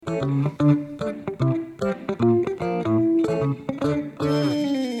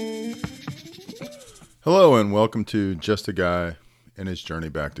Hello and welcome to Just a Guy and His Journey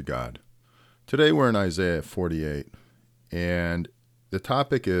Back to God. Today we're in Isaiah 48 and the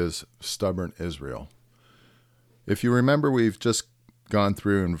topic is stubborn Israel. If you remember, we've just gone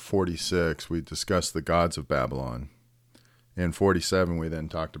through in 46, we discussed the gods of Babylon. In 47, we then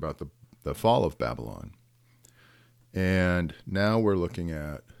talked about the fall of Babylon. And now we're looking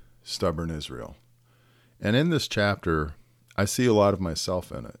at stubborn Israel. And in this chapter, I see a lot of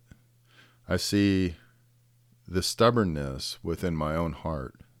myself in it. I see the stubbornness within my own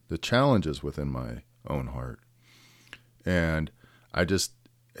heart, the challenges within my own heart. And I just,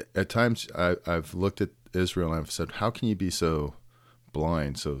 at times, I've looked at Israel and I've said, how can you be so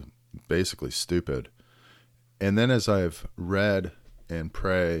blind, so basically stupid? And then as I've read and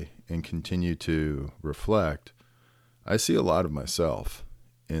pray and continue to reflect, I see a lot of myself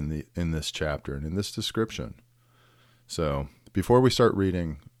in this chapter and in this description. So before we start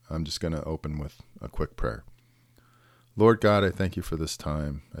reading, I'm just going to open with a quick prayer. Lord God, I thank you for this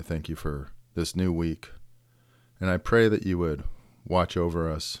time. I thank you for this new week. And I pray that you would watch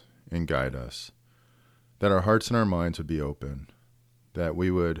over us and guide us, that our hearts and our minds would be open, that we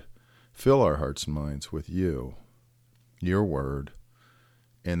would fill our hearts and minds with you, your word,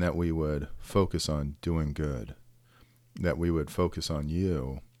 and that we would focus on doing good, that we would focus on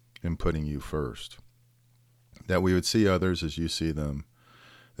you and putting you first, that we would see others as you see them,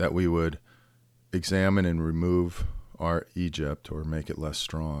 that we would examine and remove our Egypt or make it less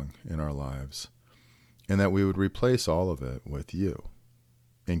strong in our lives, and that we would replace all of it with you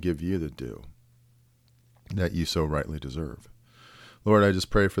and give you the due that you so rightly deserve. Lord, I just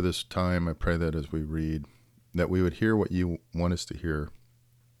pray for this time. I pray that as we read, that we would hear what you want us to hear,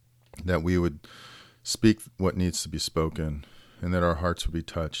 that we would speak what needs to be spoken, and that our hearts would be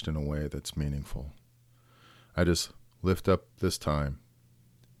touched in a way that's meaningful. I just lift up this time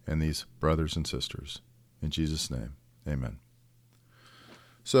and these brothers and sisters. In Jesus' name, amen.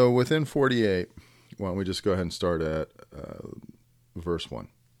 So within 48, why don't we just go ahead and start at verse 1.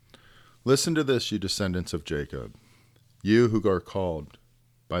 Listen to this, you descendants of Jacob, you who are called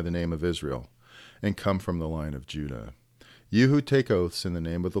by the name of Israel and come from the line of Judah, you who take oaths in the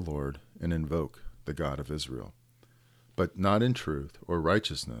name of the Lord and invoke the God of Israel, but not in truth or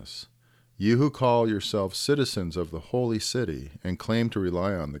righteousness, you who call yourselves citizens of the holy city and claim to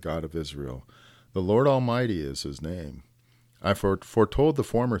rely on the God of Israel. The Lord Almighty is his name. I foretold the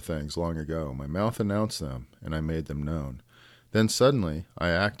former things long ago. My mouth announced them, and I made them known. Then suddenly I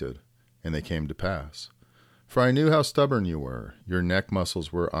acted, and they came to pass. For I knew how stubborn you were. Your neck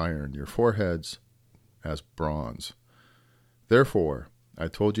muscles were iron, your foreheads as bronze. Therefore I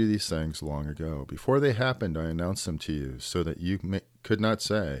told you these things long ago. Before they happened, I announced them to you, so that you could not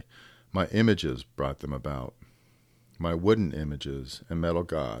say, my images brought them about. My wooden images and metal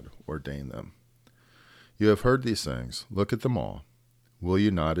God ordained them. You have heard these things. Look at them all. Will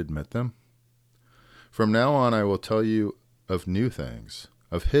you not admit them? From now on I will tell you of new things,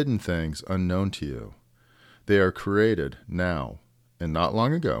 of hidden things unknown to you. They are created now and not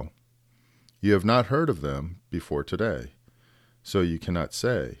long ago. You have not heard of them before today, so you cannot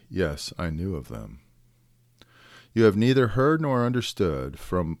say, yes, I knew of them. You have neither heard nor understood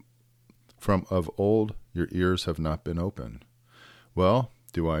from of old your ears have not been open. Well,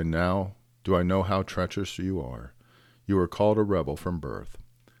 do I know how treacherous you are? You are called a rebel from birth.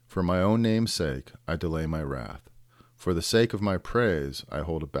 For my own name's sake I delay my wrath. For the sake of my praise I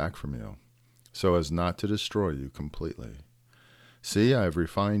hold it back from you, so as not to destroy you completely. See, I have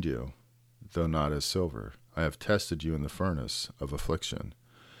refined you, though not as silver. I have tested you in the furnace of affliction.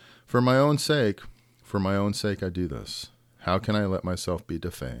 For my own sake I do this. How can I let myself be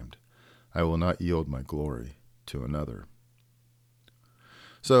defamed? I will not yield my glory to another.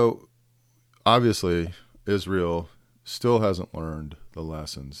 So, obviously, Israel still hasn't learned the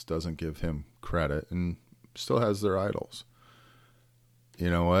lessons, doesn't give him credit, and still has their idols. You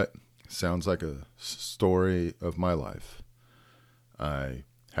know what? Sounds like a story of my life. I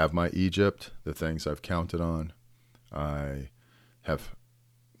have my Egypt, the things I've counted on. I have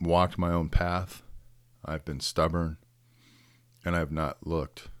walked my own path. I've been stubborn, and I've not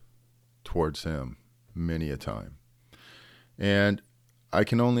looked towards him many a time. And I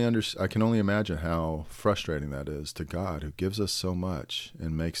can only imagine how frustrating that is to God, who gives us so much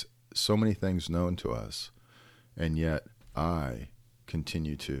and makes so many things known to us, and yet I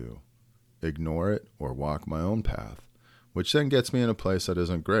continue to ignore it or walk my own path, which then gets me in a place that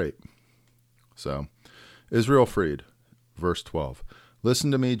isn't great. So, Israel freed, verse 12.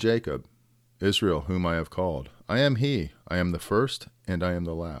 Listen to me, Jacob, Israel, whom I have called. I am he, I am the first, and I am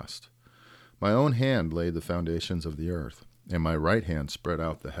the last. My own hand laid the foundations of the earth, and my right hand spread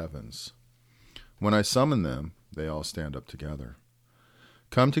out the heavens. When I summon them, they all stand up together.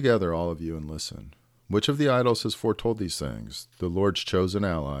 Come together, all of you, and listen. Which of the idols has foretold these things? The Lord's chosen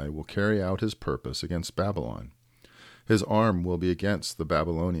ally will carry out his purpose against Babylon. His arm will be against the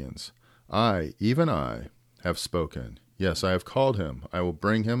Babylonians. I, even I, have spoken. Yes, I have called him. I will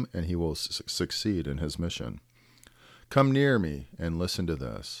bring him, and he will succeed in his mission. Come near me and listen to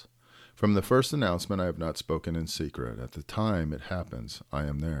this. From the first announcement I have not spoken in secret. At the time it happens, I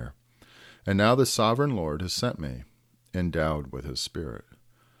am there. And now the sovereign Lord has sent me, endowed with his Spirit.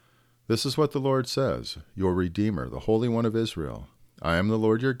 This is what the Lord says, your Redeemer, the Holy One of Israel. I am the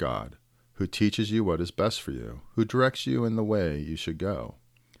Lord your God, who teaches you what is best for you, who directs you in the way you should go.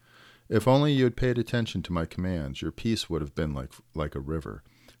 If only you had paid attention to my commands, your peace would have been like a river,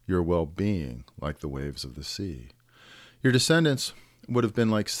 your well-being like the waves of the sea. Your descendants would have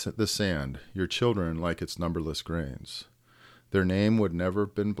been like the sand, your children like its numberless grains. Their name would never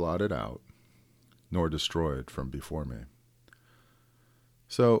have been blotted out, nor destroyed from before me.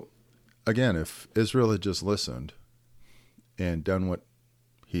 So, again, if Israel had just listened and done what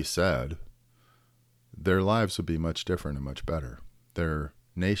he said, their lives would be much different and much better. Their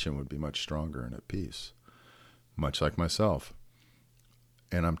nation would be much stronger and at peace, much like myself.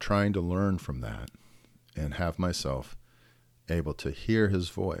 And I'm trying to learn from that and have myself able to hear his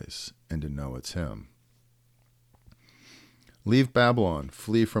voice and to know it's him. Leave Babylon,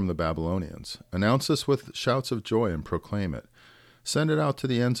 flee from the Babylonians. Announce this with shouts of joy and proclaim it. Send it out to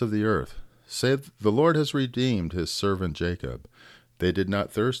the ends of the earth. Say, the Lord has redeemed his servant Jacob. They did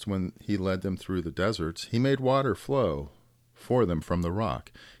not thirst when he led them through the deserts. He made water flow for them from the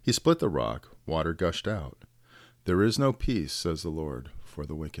rock. He split the rock, water gushed out. There is no peace, says the Lord, for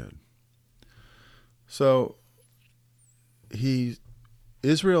the wicked. So,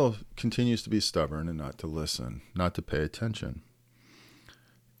 Israel continues to be stubborn and not to listen, not to pay attention.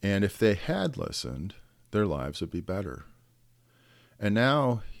 And if they had listened, their lives would be better. And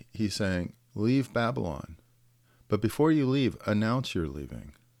now he's saying, leave Babylon. But before you leave, announce you're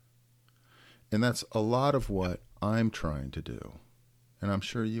leaving. And that's a lot of what I'm trying to do. And I'm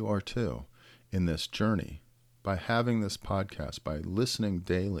sure you are too, in this journey. By having this podcast, by listening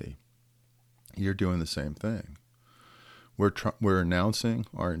daily, you're doing the same thing. We're announcing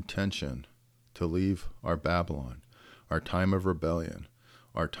our intention to leave our Babylon, our time of rebellion,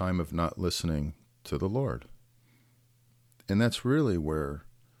 our time of not listening to the Lord. And that's really where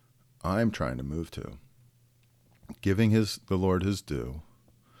I'm trying to move to. Giving the Lord his due,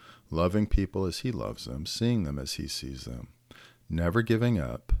 loving people as he loves them, seeing them as he sees them, never giving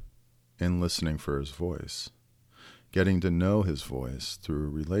up, and listening for his voice, getting to know his voice through a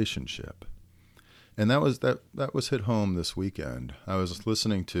relationship. And that was hit home this weekend. I was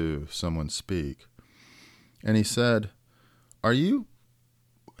listening to someone speak, and he said, are you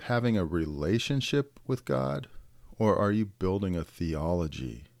having a relationship with God, or are you building a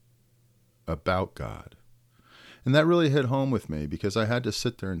theology about God? And that really hit home with me because I had to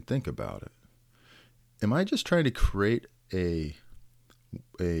sit there and think about it. Am I just trying to create a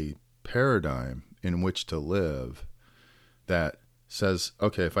paradigm in which to live that says,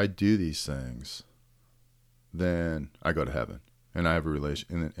 okay, if I do these things, then I go to heaven and I have a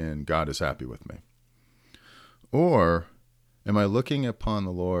relation and God is happy with me? Or am I looking upon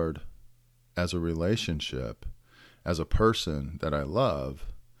the Lord as a relationship, as a person that I love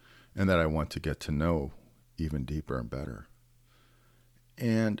and that I want to get to know even deeper and better?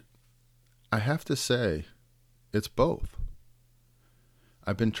 And I have to say, it's both.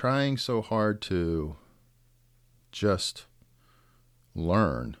 I've been trying so hard to just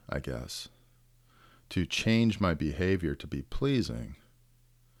learn, I guess, to change my behavior to be pleasing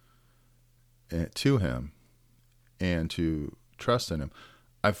to him and to trust in him.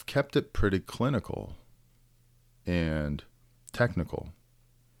 I've kept it pretty clinical and technical.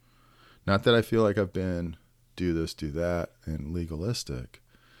 Not that I feel like I've been do this, do that, and legalistic,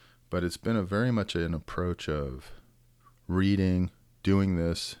 but it's been very much an approach of reading, doing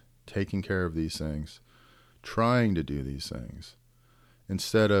this, taking care of these things, trying to do these things,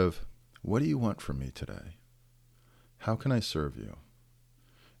 instead of, what do you want from me today? How can I serve you?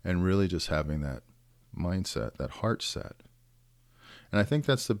 And really just having that mindset, that heart set. And I think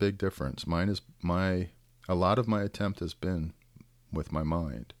that's the big difference. A lot of my attempt has been with my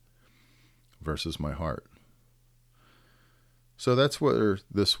mind versus my heart. So that's where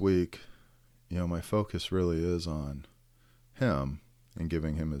this week, my focus really is on him and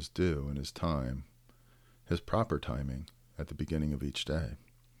giving him his due and his time, his proper timing at the beginning of each day.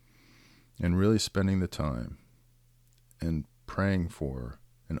 And really spending the time and praying for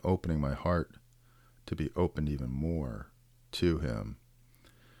and opening my heart to be opened even more to him,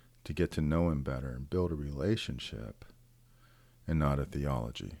 to get to know him better and build a relationship and not a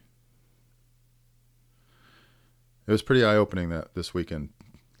theology. It was pretty eye-opening that this weekend,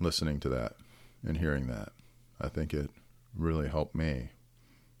 listening to that and hearing that. I think it really helped me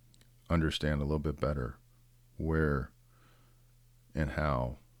understand a little bit better where and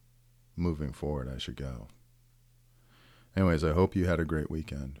how moving forward I should go. Anyways, I hope you had a great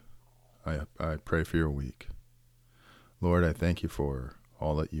weekend. I pray for your week. Lord, I thank you for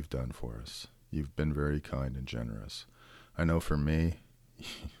all that you've done for us. You've been very kind and generous. I know for me,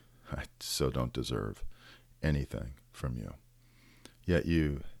 I so don't deserve anything from you. Yet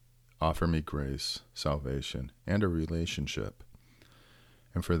you offer me grace, salvation, and a relationship.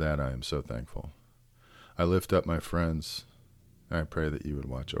 And for that, I am so thankful. I lift up my friends, and I pray that you would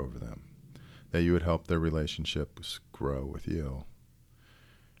watch over them, that you would help their relationships grow with you,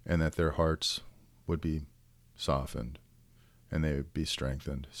 and that their hearts would be softened, and they would be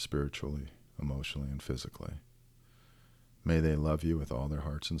strengthened spiritually, emotionally, and physically. May they love you with all their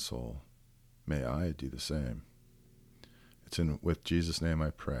hearts and soul. May I do the same. It's with Jesus' name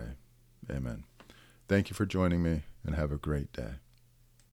I pray. Amen. Thank you for joining me, and have a great day.